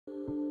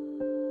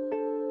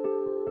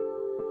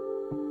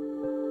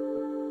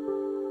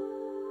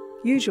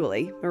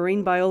Usually,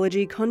 marine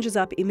biology conjures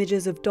up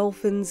images of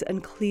dolphins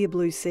and clear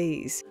blue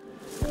seas.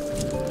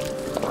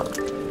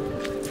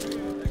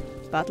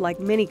 But like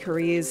many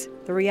careers,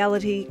 the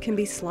reality can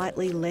be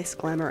slightly less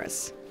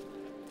glamorous.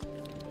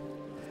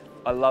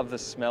 I love the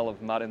smell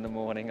of mud in the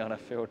morning on a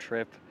field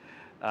trip.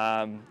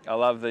 I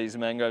love these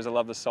mangoes. I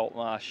love the salt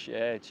marsh.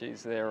 Yeah,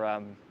 geez, they're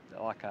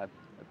like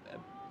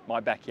my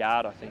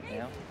backyard, I think,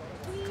 now.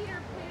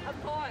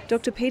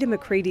 Dr Peter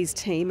Macreadie's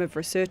team of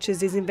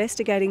researchers is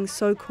investigating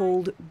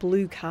so-called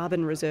blue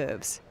carbon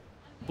reserves.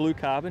 Blue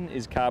carbon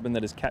is carbon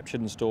that is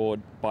captured and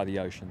stored by the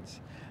oceans.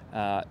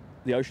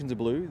 The oceans are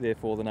blue,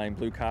 therefore the name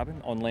blue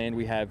carbon. On land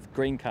we have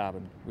green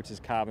carbon, which is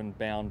carbon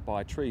bound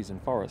by trees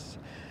and forests.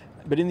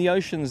 But in the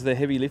oceans, the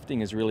heavy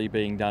lifting is really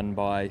being done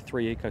by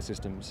three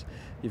ecosystems.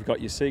 You've got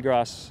your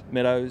seagrass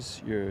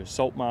meadows, your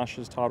salt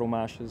marshes, tidal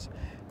marshes,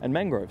 and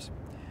mangroves.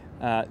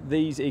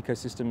 These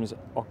ecosystems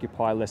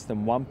occupy less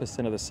than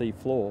 1% of the sea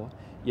floor,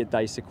 yet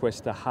they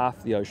sequester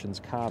half the ocean's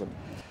carbon.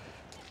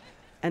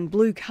 And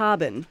blue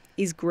carbon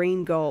is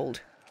green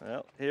gold.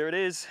 Well, here it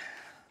is.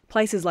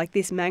 Places like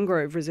this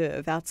mangrove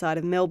reserve outside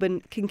of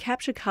Melbourne can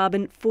capture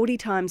carbon 40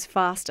 times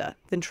faster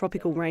than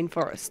tropical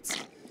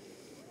rainforests.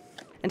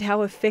 And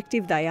how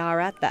effective they are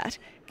at that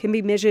can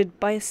be measured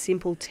by a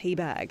simple tea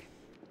bag.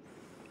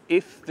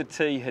 If the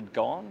tea had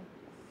gone,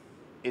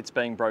 it's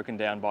being broken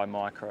down by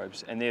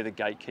microbes, and they're the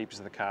gatekeepers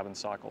of the carbon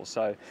cycle.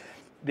 So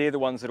they're the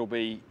ones that'll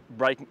be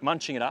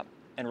munching it up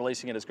and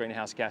releasing it as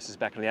greenhouse gases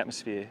back into the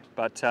atmosphere.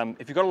 But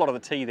if you've got a lot of the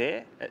tea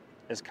there,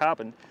 as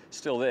carbon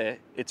still there,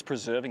 it's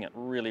preserving it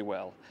really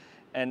well.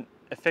 And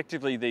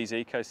effectively these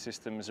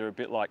ecosystems are a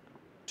bit like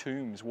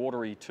tombs,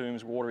 watery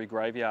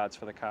graveyards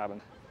for the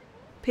carbon.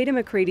 Peter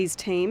Macreadie's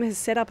team has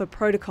set up a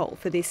protocol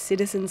for this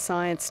citizen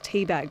science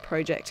teabag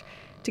project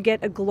to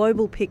get a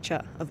global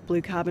picture of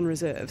blue carbon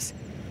reserves.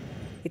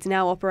 It's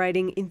now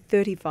operating in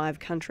 35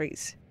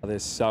 countries. They're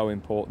so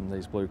important,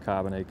 these blue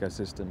carbon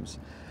ecosystems.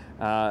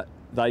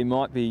 They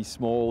might be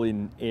small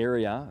in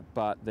area,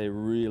 but they're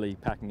really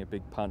packing a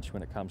big punch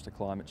when it comes to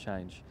climate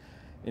change.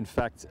 In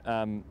fact,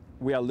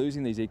 we are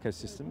losing these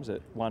ecosystems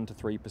at 1 to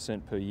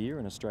 3% per year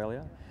in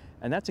Australia,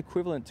 and that's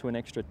equivalent to an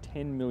extra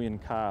 10 million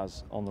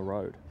cars on the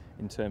road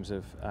in terms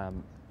of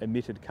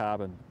emitted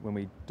carbon when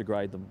we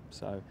degrade them.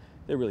 So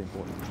they're really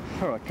important.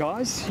 All right,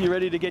 guys, you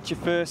ready to get your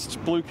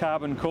first blue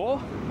carbon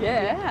core?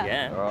 Yeah.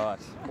 Yeah. All right.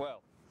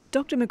 Well.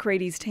 Dr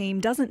Macreadie's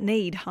team doesn't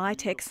need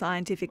high-tech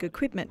scientific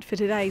equipment for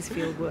today's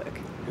fieldwork.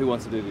 Who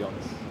wants to do the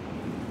honours?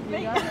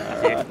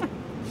 Me.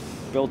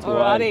 Belt away.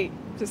 Alrighty,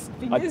 just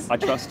fingers. I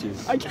trust you.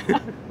 Okay.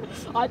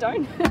 I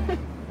don't.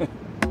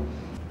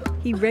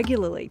 He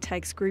regularly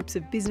takes groups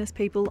of business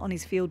people on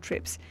his field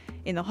trips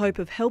in the hope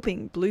of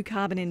helping blue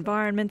carbon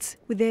environments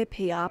with their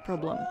PR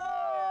problem.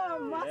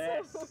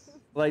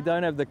 They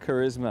don't have the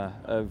charisma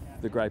of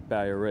the Great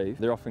Barrier Reef.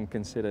 They're often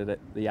considered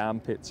the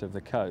armpits of the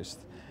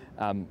coast.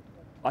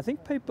 I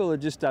think people are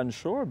just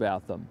unsure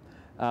about them.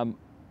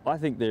 I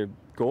think they're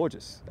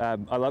gorgeous.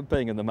 I love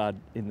being in the mud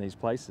in these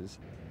places.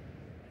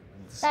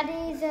 That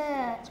is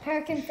a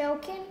peregrine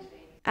falcon.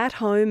 At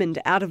home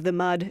and out of the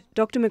mud,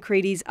 Dr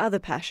Macreadie's other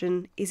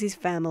passion is his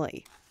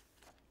family.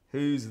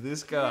 Who's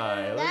this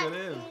guy? Look at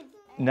him.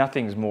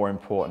 Nothing's more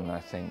important, I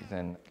think,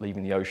 than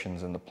leaving the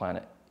oceans and the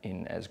planet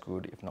in as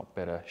good, if not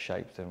better,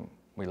 shape than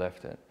we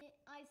left it.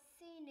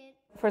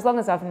 For as long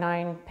as I've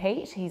known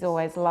Pete, he's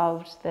always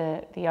loved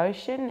the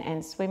ocean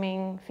and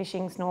swimming,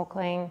 fishing,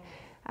 snorkelling.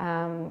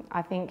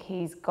 I think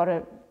he's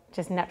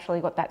just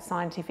naturally got that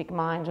scientific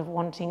mind of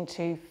wanting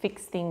to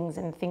fix things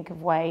and think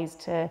of ways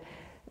to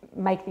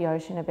make the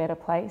ocean a better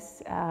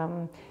place.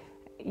 I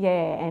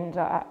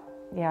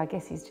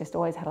guess he's just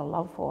always had a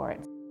love for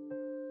it.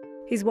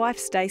 His wife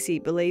Stacey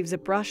believes a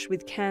brush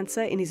with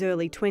cancer in his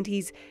early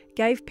 20s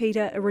gave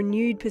Peter a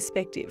renewed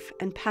perspective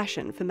and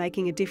passion for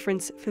making a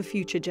difference for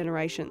future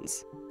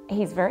generations.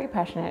 He's very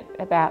passionate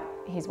about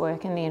his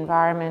work and the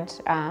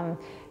environment.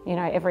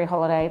 Every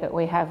holiday that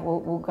we have,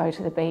 we'll go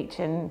to the beach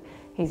and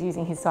he's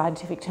using his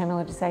scientific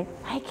terminology to say,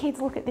 hey kids,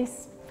 look at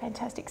this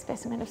fantastic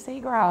specimen of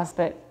seagrass.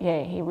 But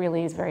yeah, he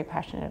really is very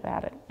passionate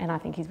about it, and I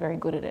think he's very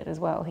good at it as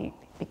well,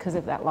 because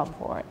of that love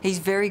for it. He's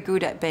very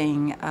good at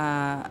being,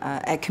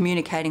 at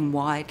communicating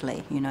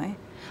widely, you know.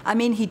 I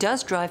mean, he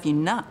does drive you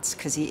nuts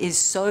because he is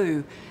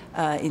so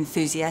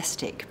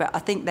enthusiastic, but I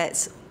think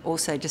that's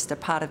also just a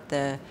part of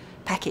the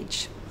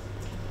package.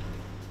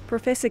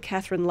 Professor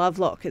Catherine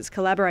Lovelock has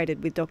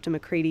collaborated with Dr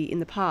Macreadie in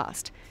the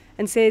past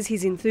and says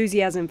his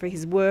enthusiasm for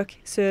his work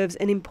serves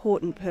an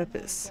important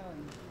purpose.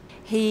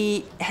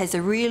 He has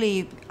a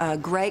really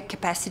great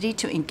capacity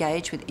to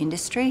engage with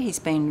industry. He's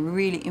been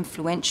really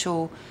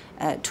influential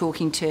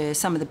talking to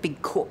some of the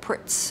big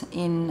corporates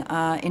in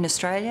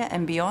Australia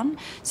and beyond.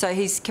 So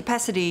his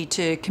capacity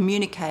to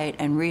communicate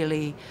and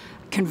really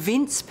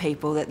convince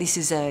people that this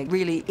is a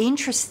really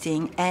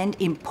interesting and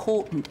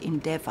important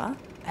endeavour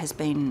has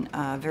been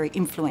very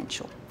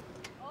influential.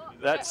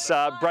 That's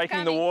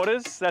breaking the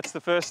waters. That's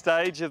the first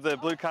stage of the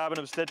blue carbon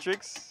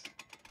obstetrics.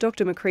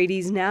 Dr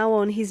Macreadie's now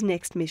on his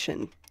next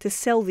mission, to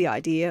sell the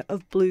idea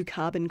of blue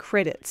carbon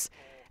credits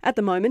At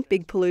the moment,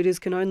 big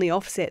polluters can only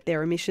offset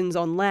their emissions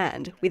on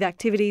land with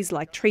activities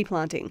like tree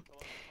planting.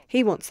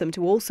 He wants them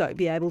to also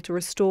be able to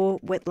restore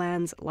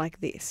wetlands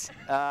like this.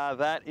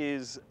 That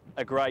is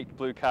a great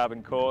blue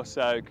carbon core,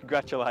 so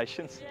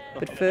congratulations.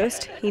 But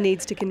first, he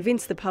needs to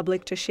convince the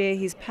public to share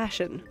his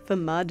passion for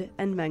mud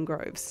and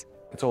mangroves.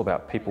 It's all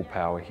about people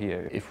power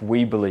here. If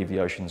we believe the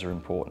oceans are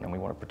important and we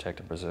want to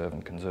protect and preserve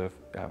and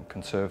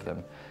conserve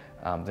them,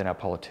 then our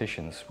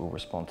politicians will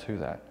respond to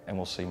that and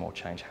we'll see more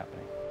change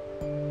happening.